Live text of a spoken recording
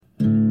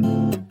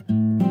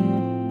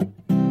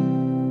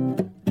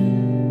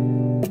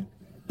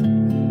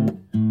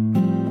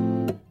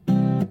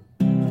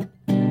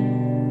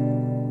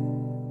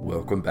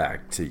Welcome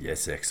back to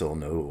Yes X or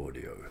No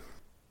Audio.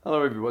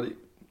 Hello everybody,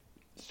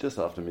 it's just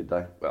after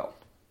midday, well,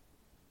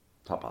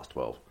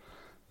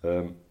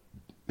 12:30,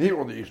 here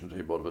on the Eastern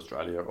Seaboard of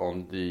Australia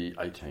on the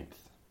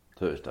 18th,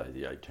 Thursday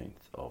the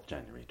 18th of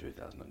January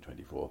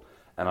 2024,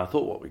 and I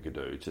thought what we could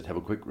do is just have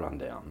a quick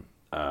rundown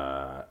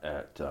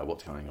at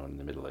what's going on in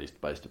the Middle East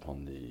based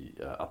upon the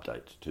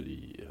updates to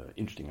the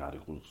interesting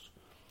articles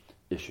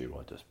issue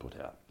I just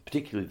put out,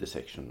 particularly the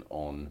section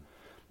on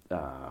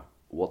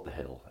what the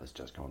hell has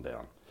just gone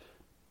down.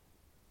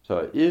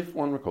 So if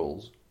one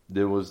recalls,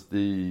 there was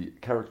the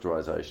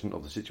characterisation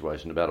of the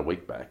situation about a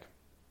week back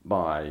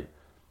by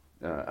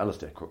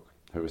Alistair Cook,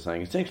 who was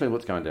saying essentially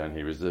what's going down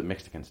here is a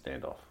Mexican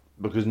standoff,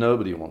 because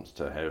nobody wants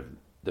to have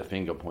the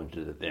finger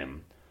pointed at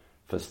them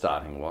for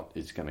starting what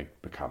is going to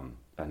become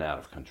an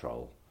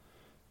out-of-control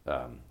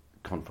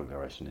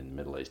conflagration in the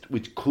Middle East,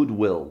 which could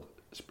well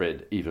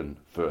spread even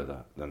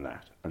further than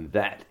that. And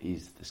that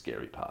is the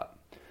scary part.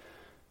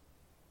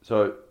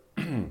 So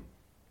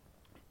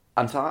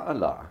Ansar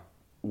Allah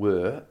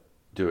were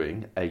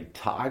doing a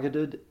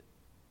targeted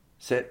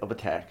set of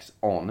attacks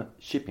on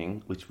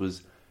shipping which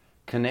was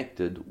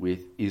connected with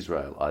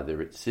Israel,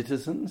 either its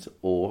citizens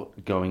or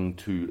going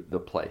to the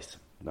place.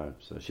 No,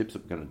 so ships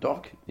that were going to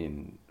dock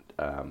in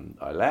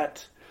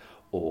Eilat,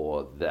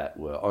 or that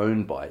were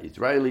owned by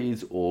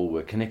Israelis or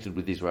were connected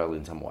with Israel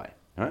in some way,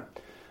 right?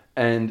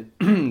 And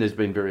there's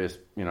been various,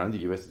 the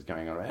US is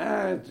going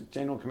on,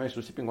 general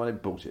commercial shipping, whatever,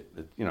 bullshit.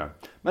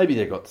 Maybe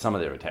they got some of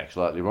their attacks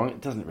slightly wrong.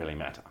 It doesn't really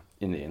matter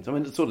in the end. I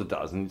mean, it sort of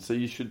does, and so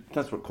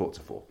that's what courts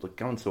are for. Look,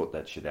 go and sort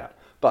that shit out.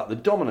 But the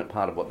dominant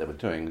part of what they were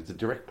doing was a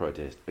direct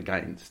protest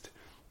against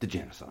the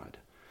genocide.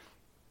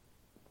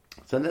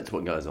 So that's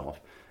what goes off.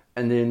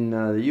 And then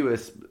the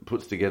US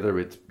puts together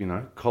its,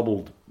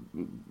 cobbled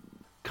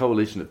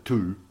coalition of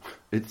two,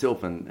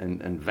 itself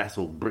and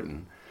vassal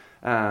Britain,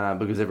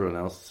 because everyone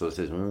else sort of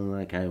says, well,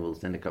 okay, we'll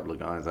send a couple of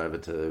guys over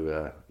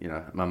to,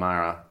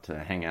 Marmara to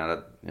hang out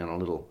at, a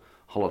little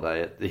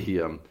holiday at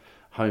the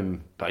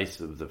home base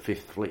of the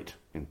Fifth Fleet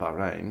in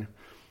Bahrain.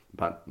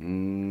 But,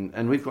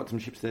 and we've got some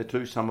ships there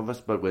too, some of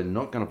us, but we're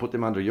not going to put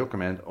them under your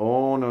command.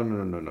 Oh,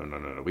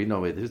 no. We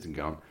know where this is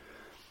going.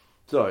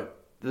 So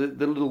the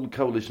little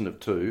coalition of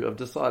two have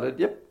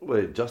decided, yep,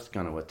 we're just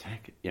going to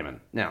attack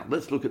Yemen. Now,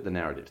 let's look at the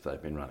narratives they've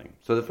been running.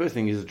 So the first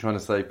thing is they're trying to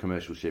save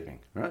commercial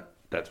shipping, right?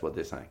 That's what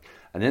they're saying.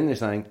 And then they're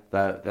saying,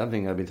 the other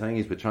thing they've been saying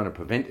is we're trying to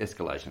prevent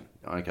escalation.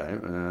 Okay,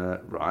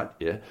 right,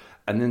 yeah.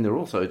 And then they're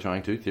also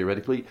trying to,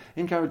 theoretically,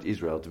 encourage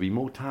Israel to be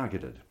more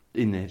targeted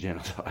in their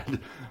genocide,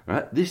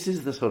 right? This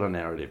is the sort of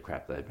narrative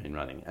crap they've been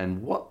running.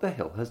 And what the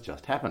hell has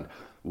just happened?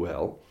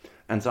 Well,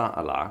 Ansar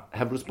Allah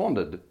have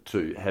responded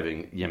to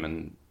having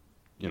Yemen,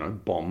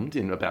 bombed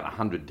in about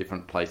 100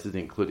 different places,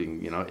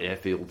 including,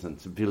 airfields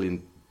and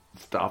civilian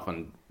stuff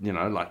and,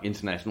 like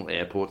international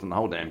airports and the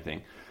whole damn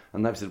thing.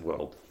 And they've said,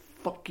 well,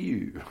 fuck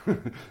you,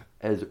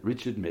 as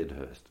Richard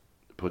Medhurst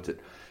puts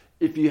it.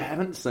 If you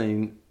haven't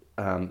seen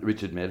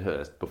Richard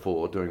Medhurst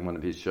before doing one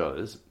of his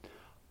shows,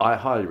 I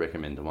highly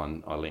recommend the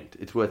one I linked.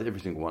 It's worth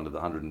every single one of the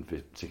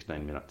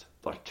 116 minutes.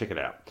 Like, check it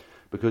out.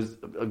 Because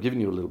I've given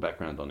you a little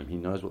background on him. He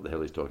knows what the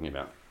hell he's talking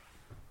about.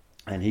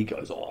 And he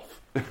goes off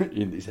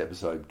in this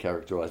episode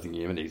characterising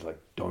Yemen. He's like,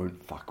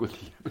 don't fuck with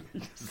Yemen.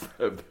 He's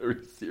so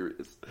very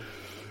serious.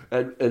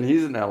 And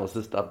his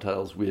analysis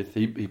dovetails with,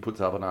 he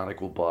puts up an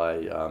article by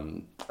UK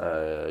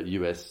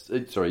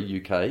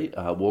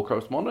war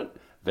correspondent,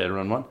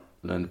 veteran one,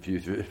 learned a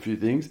few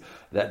things.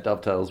 That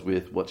dovetails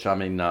with what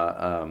Shamin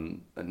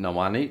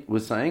Nawani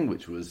was saying,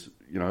 which was,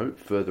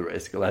 further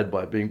escalated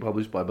by being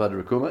published by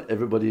Badr Akuma.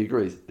 Everybody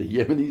agrees. The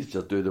Yemenis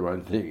just do their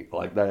own thing.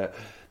 Like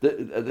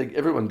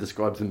everyone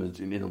describes them as,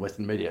 in the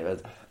Western media,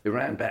 as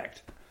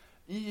Iran-backed.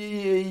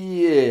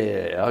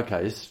 Yeah,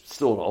 okay,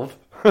 sort of.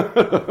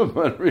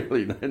 But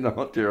really, they're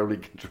not terribly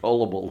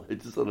controllable. They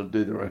just sort of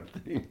do their own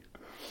thing.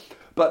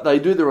 But they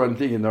do their own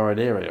thing in their own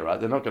area, right?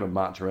 They're not going to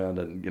march around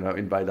and,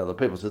 invade other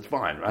people, so it's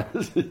fine, right?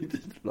 you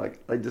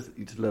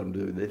just let them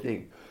do their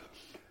thing.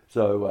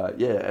 So,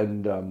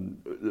 and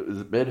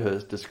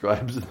Medhurst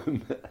describes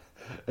them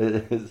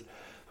as,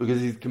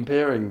 because he's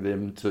comparing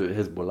them to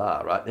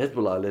Hezbollah, right?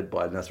 Hezbollah led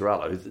by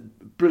Nasrallah, who's a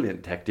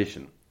brilliant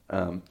tactician.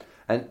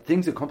 And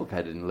things are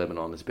complicated in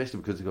Lebanon, especially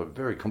because they've got a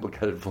very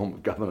complicated form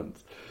of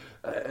governance.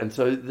 And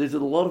so there's a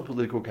lot of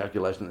political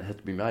calculation that has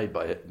to be made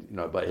by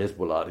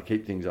Hezbollah to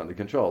keep things under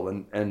control.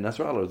 And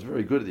Nasrallah is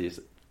very good at this.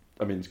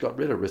 I mean, Scott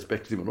Ritter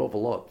respects him an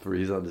awful lot for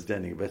his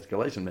understanding of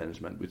escalation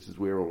management, which is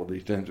where all of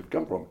these terms have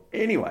come from.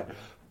 Anyway,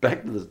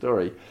 back to the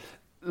story.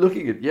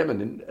 Looking at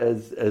Yemen,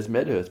 as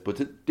Medhurst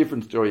puts it,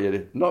 different story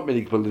yet. Not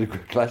many political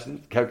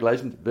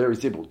calculations, very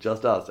simple,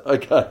 just us.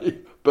 Okay,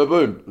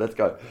 boom, let's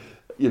go.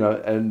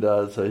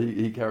 So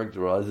he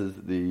characterises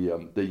the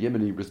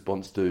Yemeni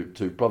response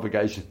to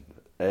provocation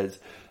as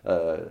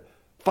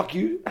fuck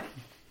you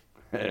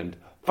and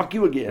fuck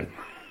you again.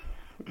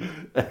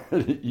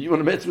 You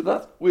want to mess with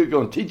us? We're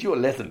going to teach you a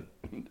lesson.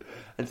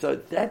 And so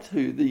that's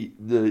who the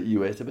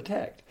US have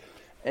attacked.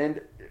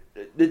 And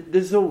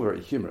this is all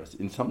very humorous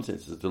in some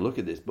senses to look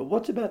at this, but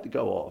what's about to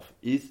go off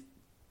is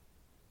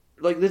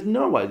there's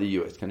no way the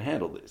US can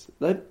handle this.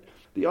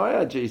 The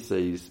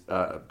IRGC's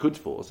Quds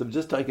Force have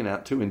just taken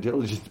out 2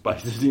 intelligence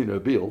bases in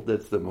Erbil.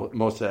 That's the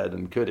Mossad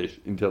and Kurdish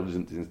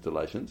intelligence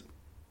installations.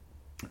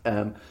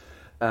 The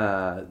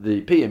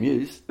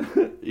PMUs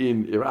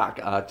in Iraq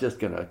are just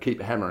going to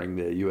keep hammering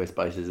their US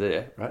bases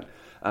there, right?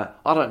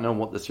 I don't know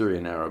what the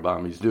Syrian Arab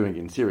Army is doing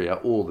in Syria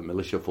or the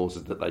militia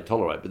forces that they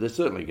tolerate, but they're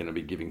certainly going to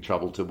be giving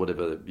trouble to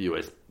whatever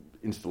US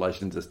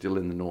installations are still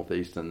in the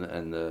northeast and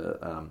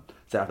the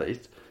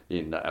southeast,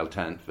 in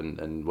Al-Tanf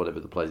and whatever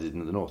the place is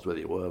in the north, where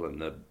the oil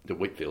and the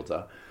wheat fields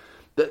are.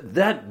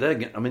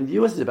 The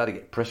US is about to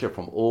get pressure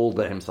from all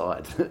damn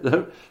sides.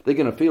 They're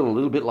going to feel a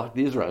little bit like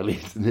the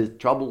Israelis, and there's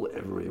trouble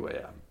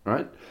everywhere,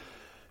 right?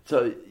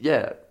 So,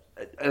 yeah.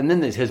 And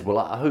then there's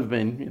Hezbollah, who've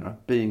been,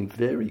 being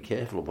very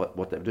careful of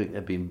what they're doing.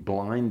 They've been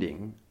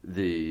blinding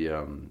the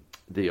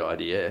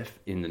IDF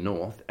in the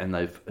north, and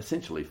they've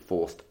essentially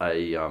forced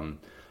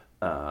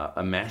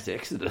a mass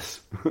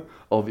exodus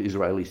of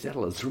Israeli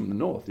settlers from the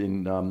north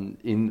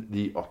in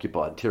the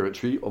occupied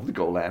territory of the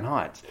Golan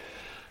Heights.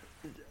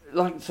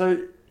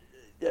 The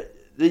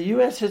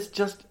US has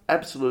just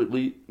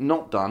absolutely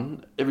not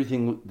done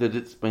everything that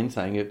it's been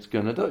saying it's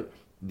going to do.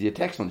 The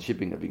attacks on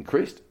shipping have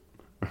increased,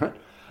 right?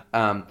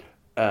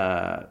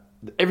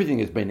 Everything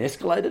has been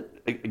escalated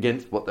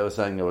against what they were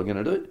saying they were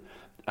going to do.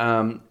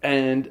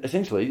 And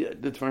essentially,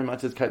 it's very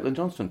much as Caitlin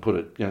Johnston put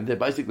it. They're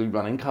basically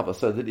running cover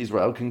so that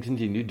Israel can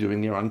continue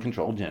doing their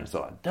uncontrolled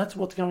genocide. That's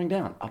what's going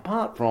down,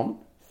 apart from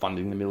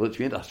funding the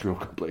military-industrial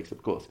complex,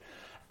 of course.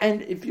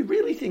 And if you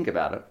really think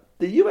about it,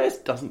 the US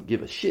doesn't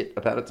give a shit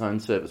about its own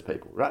service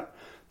people, right?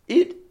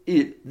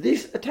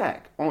 This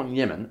attack on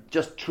Yemen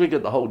just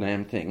triggered the whole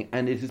damn thing,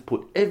 and it has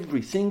put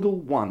every single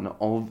one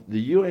of the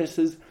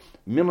US's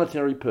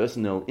military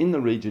personnel in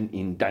the region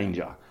in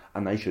danger,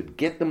 and they should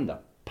get them the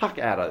puck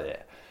out of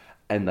there.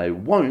 And they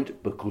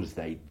won't, because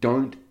they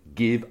don't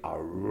give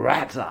a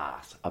rat's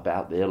ass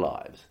about their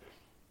lives.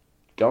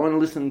 Go and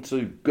listen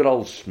to good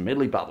old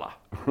Smedley Butler,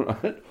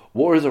 right?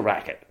 War is a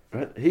racket,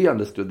 right? He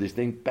understood this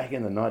thing back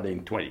in the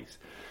 1920s.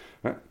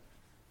 Right?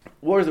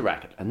 War is a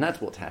racket, and that's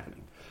what's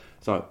happening.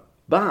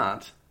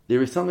 But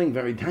there is something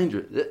very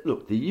dangerous.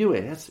 Look, the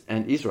US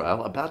and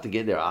Israel are about to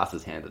get their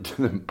asses handed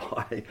to them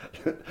by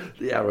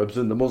the Arabs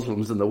and the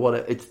Muslims and the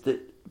whatever.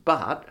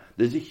 But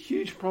there's a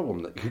huge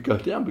problem that could go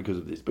down because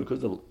of this, because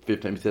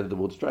 15% of the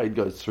world's trade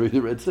goes through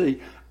the Red Sea,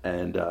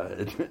 and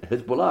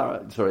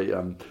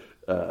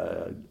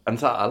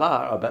Ansar Allah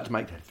are about to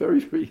make that very,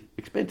 very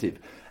expensive,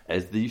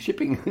 as the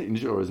shipping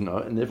insurers know,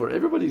 and therefore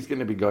everybody's going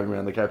to be going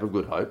around the Cape of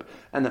Good Hope,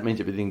 and that means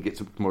everything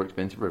gets more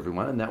expensive for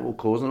everyone, and that will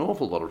cause an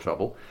awful lot of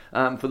trouble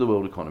for the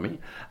world economy.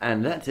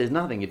 And that says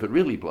nothing if it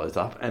really blows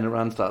up and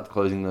Iran starts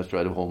closing the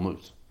Strait of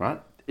Hormuz, right?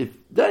 If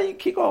they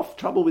kick off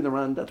trouble with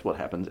Iran, that's what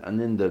happens, and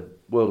then the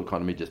world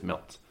economy just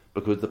melts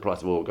because the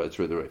price of oil goes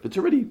through the roof. It's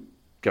already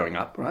going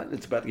up, right?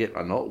 It's about to get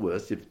a lot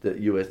worse if the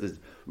US is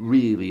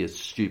really as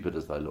stupid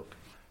as they look.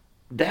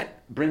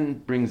 That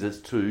brings us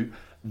to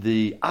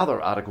the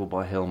other article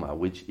by Helmer,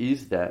 which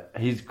is that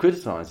he's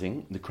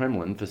criticising the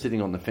Kremlin for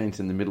sitting on the fence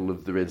in the middle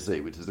of the Red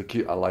Sea, which is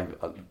I like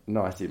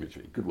nice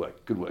imagery. Good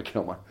work,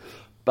 Helmer.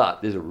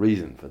 But there's a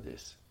reason for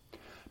this.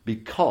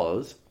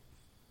 Because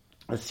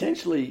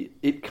essentially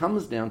it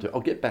comes down to,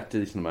 I'll get back to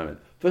this in a moment.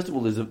 First of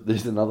all,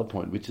 there's another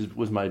point which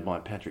was made by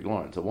Patrick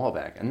Lawrence a while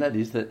back, and that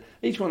is that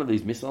each one of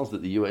these missiles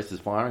that the US is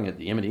firing at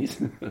the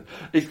Yemenis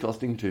is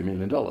costing $2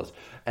 million.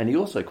 And he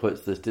also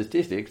quotes the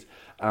statistics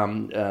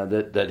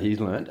that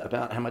he's learned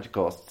about how much it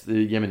costs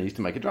the Yemenis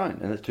to make a drone,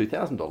 and it's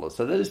 $2,000.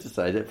 So that is to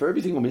say that for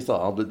every single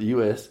missile that the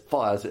US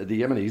fires at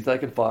the Yemenis, they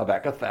can fire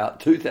back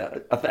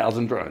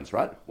 1,000 drones,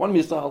 right? One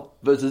missile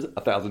versus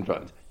 1,000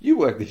 drones. You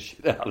work this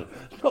shit out.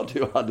 It's not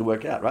too hard to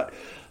work out, right?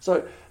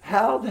 So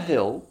how the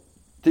hell...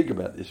 Think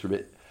about this for a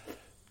bit.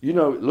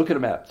 Look at a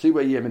map. See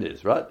where Yemen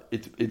is, right?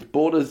 Its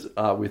borders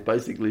are with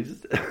basically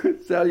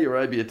Saudi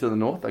Arabia to the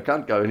north. They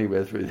can't go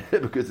anywhere through there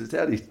because the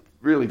Saudis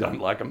really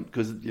don't like them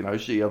because,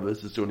 Shia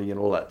versus Sunni and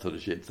all that sort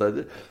of shit.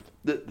 So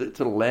the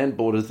sort of land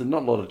borders, there's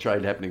not a lot of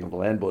trade happening on the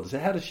land borders. So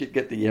how does shit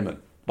get to Yemen?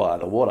 By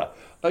the water.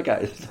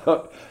 Okay,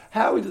 so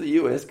how is the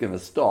US going to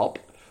stop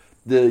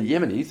the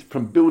Yemenis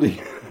from building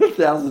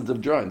thousands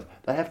of drones?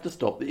 They have to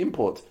stop the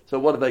imports. So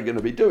what are they going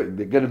to be doing?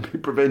 They're going to be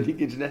preventing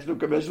international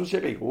commercial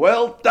shipping.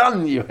 Well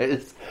done,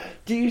 US.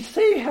 Do you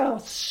see how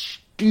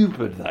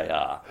stupid they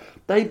are?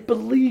 They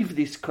believe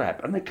this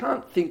crap, and they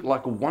can't think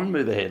like one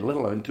move ahead, let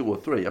alone two or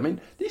three. I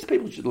mean, these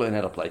people should learn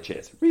how to play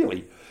chess,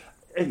 really.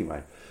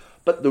 Anyway,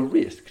 but the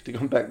risk, to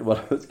come back to what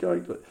I was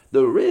going to,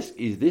 the risk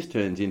is this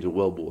turns into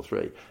World War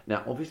III.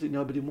 Now, obviously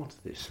nobody wants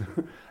this.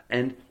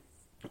 And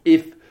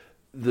if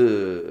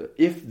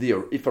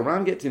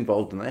Iran gets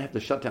involved and they have to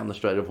shut down the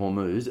Strait of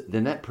Hormuz,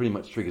 then that pretty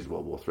much triggers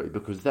World War III,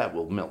 because that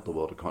will melt the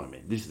world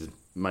economy. This is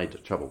major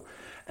trouble.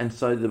 And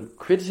so the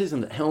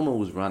criticism that Helmer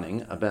was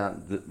running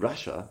about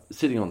Russia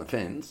sitting on the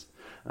fence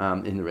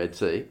in the Red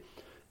Sea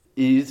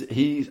is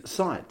he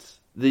cites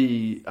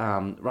the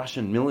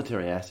Russian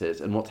military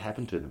assets and what's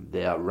happened to them.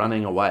 They are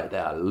running away. They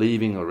are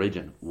leaving the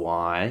region.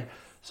 Why?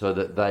 So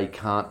that they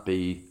can't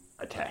be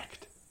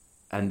attacked,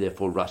 and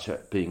therefore Russia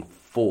being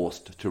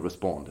forced to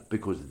respond,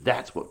 because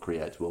that's what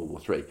creates World War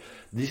III.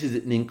 This is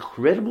an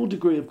incredible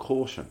degree of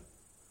caution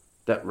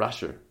that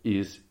Russia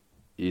is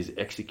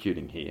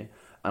executing here,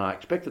 and I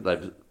expect that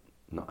they've...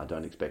 No, I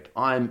don't expect.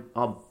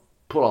 I'll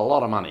put a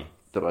lot of money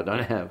that I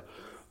don't have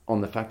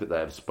on the fact that they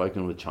have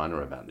spoken with China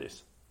about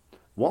this.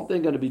 What they're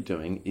going to be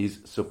doing is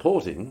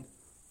supporting...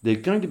 They're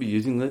going to be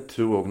using the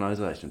two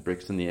organisations,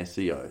 BRICS and the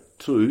SCO,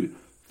 to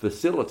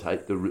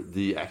facilitate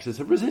the axis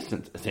of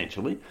resistance,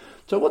 essentially.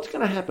 So what's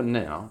going to happen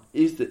now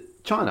is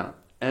that China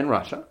and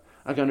Russia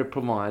are going to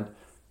provide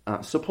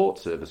support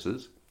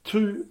services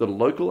to the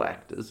local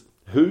actors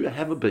who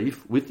have a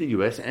beef with the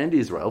US and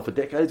Israel for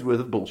decades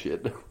worth of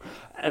bullshit.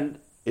 And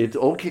it's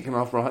all kicking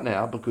off right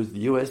now because the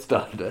US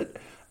started it,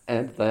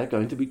 and they're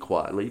going to be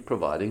quietly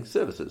providing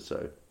services.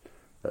 So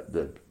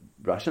the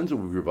Russians will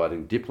be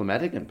providing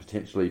diplomatic and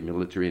potentially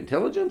military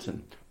intelligence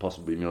and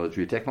possibly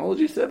military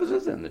technology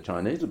services, and the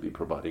Chinese will be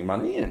providing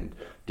money and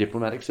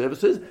diplomatic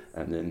services,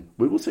 and then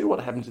we will see what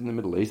happens in the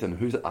Middle East and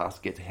whose ass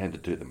gets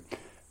handed to them.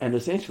 And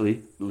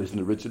essentially, listen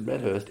to Richard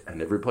Medhurst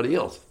and everybody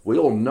else. We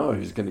all know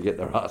who's going to get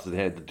their asses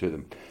handed to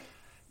them.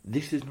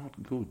 This is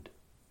not good.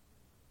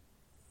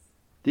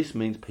 This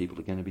means people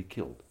are going to be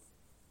killed,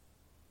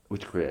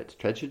 which creates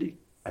tragedy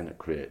and it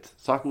creates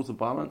cycles of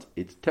violence.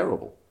 It's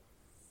terrible.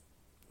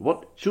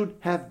 What should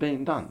have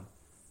been done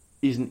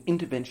is an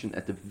intervention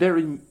at the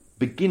very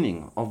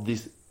beginning of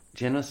this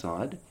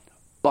genocide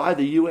by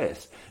the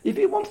US. If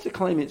it wants to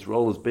claim its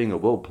role as being a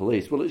world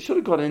police, well, it should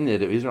have got in there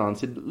to Israel and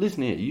said,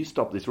 listen here, you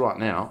stop this right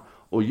now,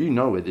 or you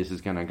know where this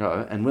is going to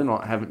go, and we're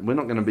not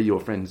going to be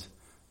your friends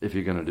if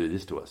you're going to do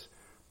this to us.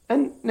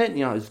 And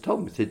Netanyahu has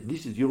told him, said,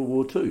 this is your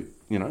war too,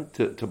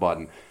 to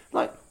Biden.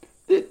 Like,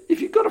 if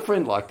you've got a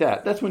friend like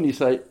that, that's when you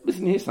say,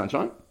 listen here,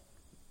 sunshine,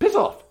 piss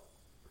off,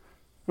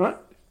 right?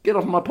 Get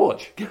off my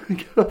porch.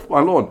 Get off my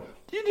lawn.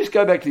 You just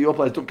go back to your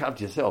place, look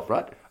after yourself,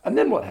 right? And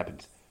then what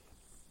happens?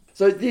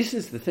 So this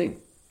is the thing.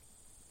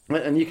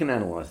 And you can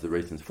analyse the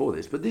reasons for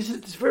this, but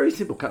it's very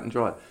simple, cut and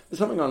dry. There's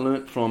something I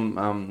learnt from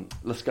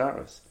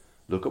Lascaris.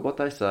 Look at what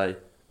they say,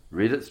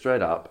 read it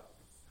straight up,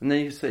 and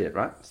then you see it,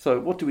 right? So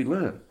what do we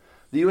learn?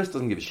 The US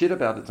doesn't give a shit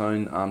about its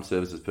own armed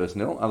services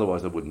personnel,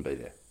 otherwise they wouldn't be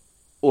there.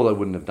 Or they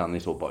wouldn't have done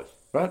this, or both,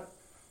 right?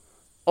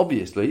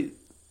 Obviously,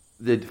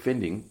 they're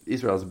defending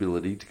Israel's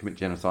ability to commit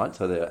genocide,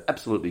 so they're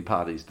absolutely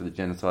parties to the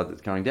genocide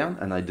that's going down,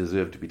 and they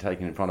deserve to be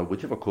taken in front of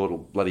whichever court will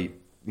bloody,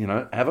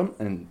 have them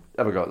and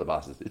have a go at the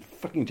bastards. It's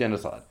fucking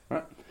genocide,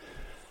 right?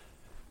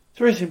 It's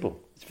very simple.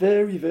 It's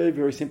very, very,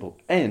 very simple.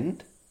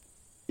 And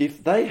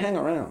if they hang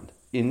around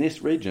in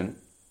this region,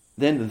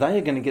 then they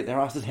are going to get their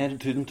asses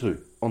handed to them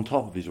too, on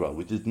top of Israel,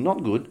 which is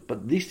not good,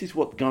 but this is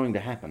what's going to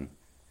happen.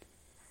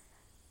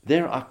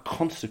 There are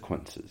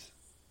consequences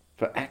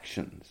for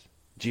actions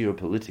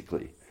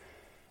geopolitically.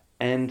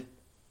 And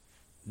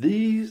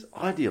these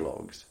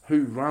ideologues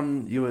who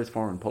run US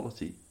foreign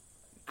policy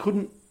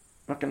couldn't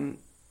fucking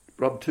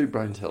rub two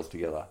brain cells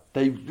together.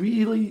 They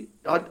really,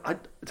 as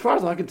far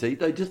as I can see,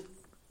 they just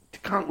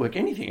can't work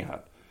anything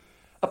out.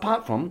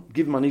 Apart from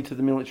give money to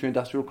the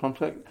military-industrial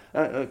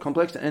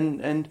complex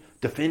and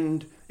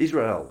defend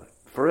Israel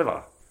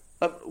forever.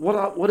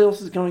 What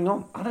else is going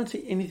on? I don't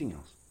see anything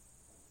else.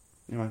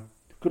 Anyway,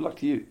 good luck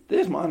to you.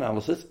 There's my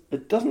analysis.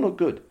 It doesn't look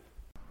good.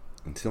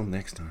 Until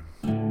next time.